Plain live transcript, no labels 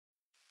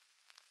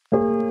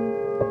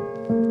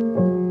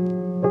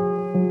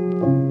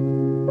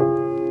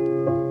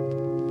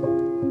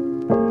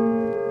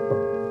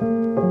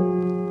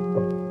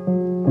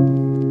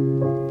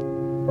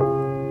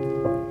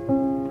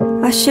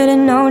should've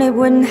known it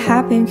wouldn't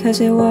happen, 'cause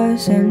it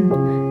wasn't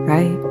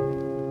right.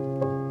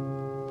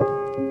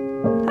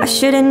 I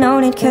should've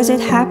known it, 'cause it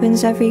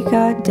happens every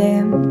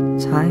goddamn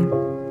time.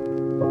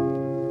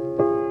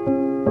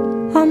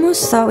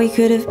 Almost thought we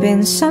could have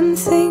been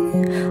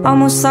something,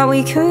 almost thought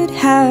we could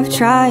have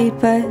tried,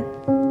 but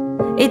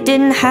it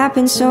didn't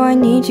happen, so I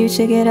need you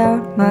to get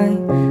out my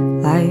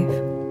life.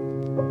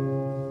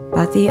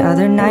 But the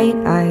other night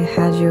I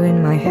had you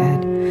in my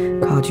head,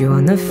 called you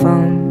on the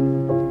phone.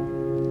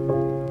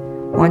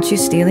 Want you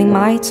stealing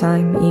my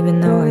time, even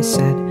though I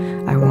said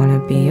I wanna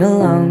be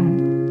alone.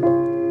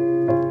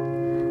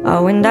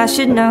 Oh, and I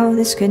should know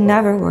this could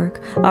never work.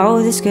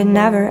 Oh, this could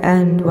never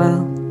end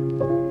well.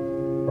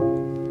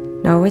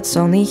 No, it's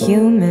only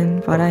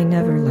human, but I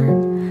never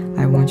learned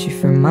I want you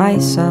for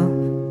myself.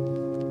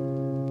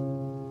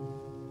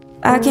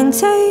 I can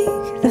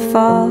take the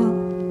fall,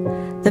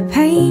 the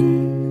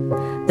pain,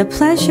 the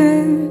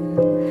pleasure,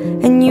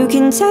 and you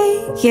can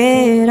take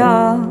it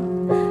all,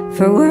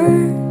 for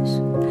worse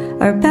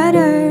or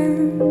better.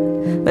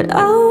 But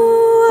oh,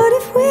 what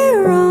if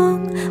we're wrong?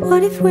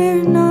 What if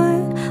we're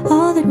not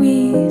all that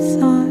we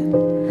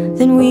thought?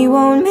 Then we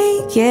won't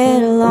make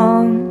it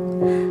along.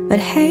 But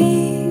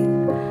hey,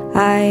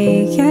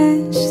 I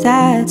guess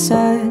that's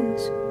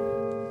us.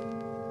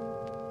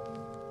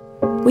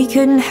 We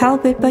couldn't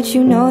help it, but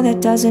you know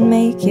that doesn't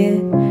make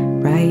it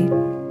right.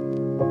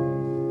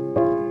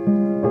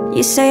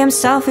 You say I'm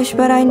selfish,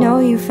 but I know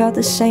you felt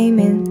the same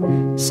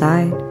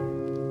inside.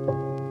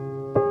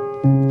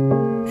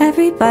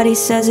 Everybody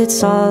says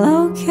it's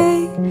all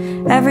okay,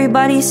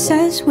 everybody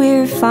says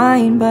we're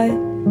fine, but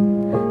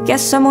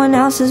guess someone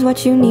else is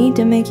what you need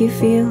to make you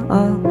feel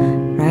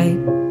alright.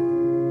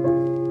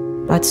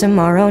 But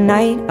tomorrow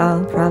night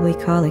I'll probably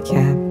call a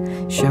cab,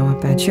 show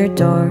up at your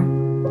door.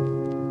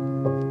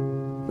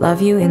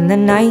 Love you in the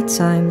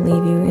nighttime,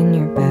 leave you in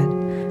your bed,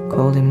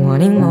 cold and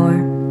wanting more.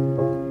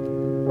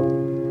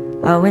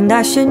 Oh, and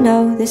I should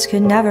know this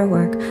could never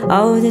work.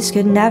 Oh, this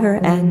could never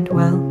end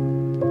well.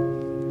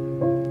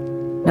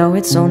 No,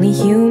 it's only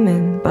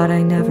human, but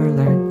I never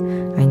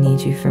learned I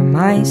need you for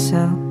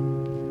myself.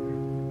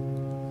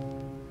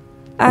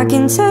 I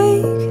can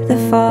take the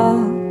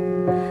fall,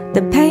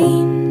 the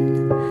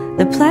pain,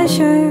 the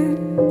pleasure,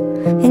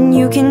 and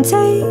you can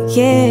take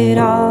it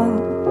all,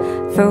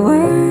 for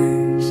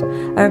worse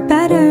or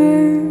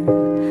better.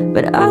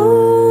 But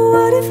oh,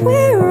 what if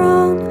we're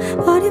wrong?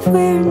 What if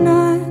we're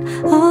not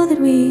all that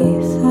we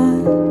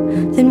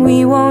thought? Then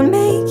we won't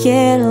make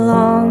it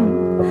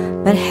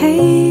along. But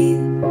hey,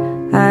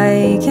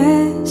 I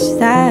guess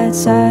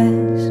that's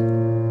us.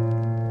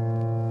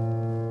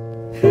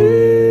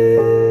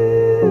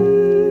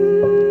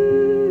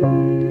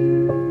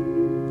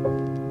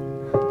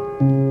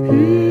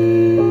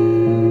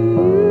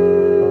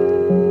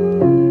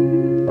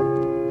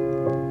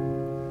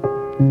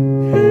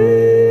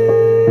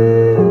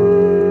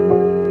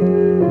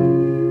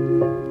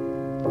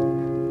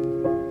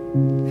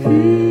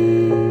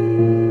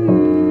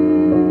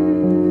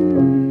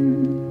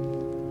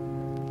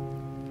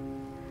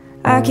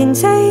 I can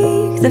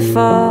take the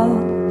fall,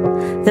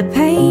 the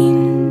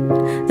pain,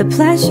 the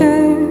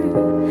pleasure,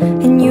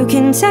 and you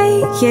can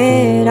take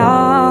it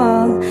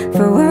all,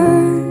 for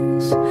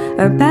worse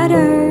or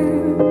better.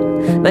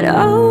 But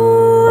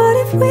oh, what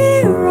if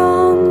we're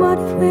wrong? What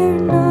if we're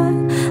not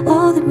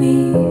all that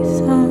we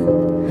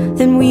thought?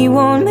 Then we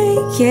won't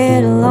make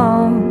it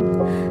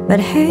along. But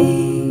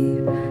hey,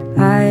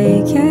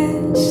 I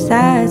guess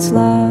that's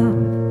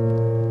love.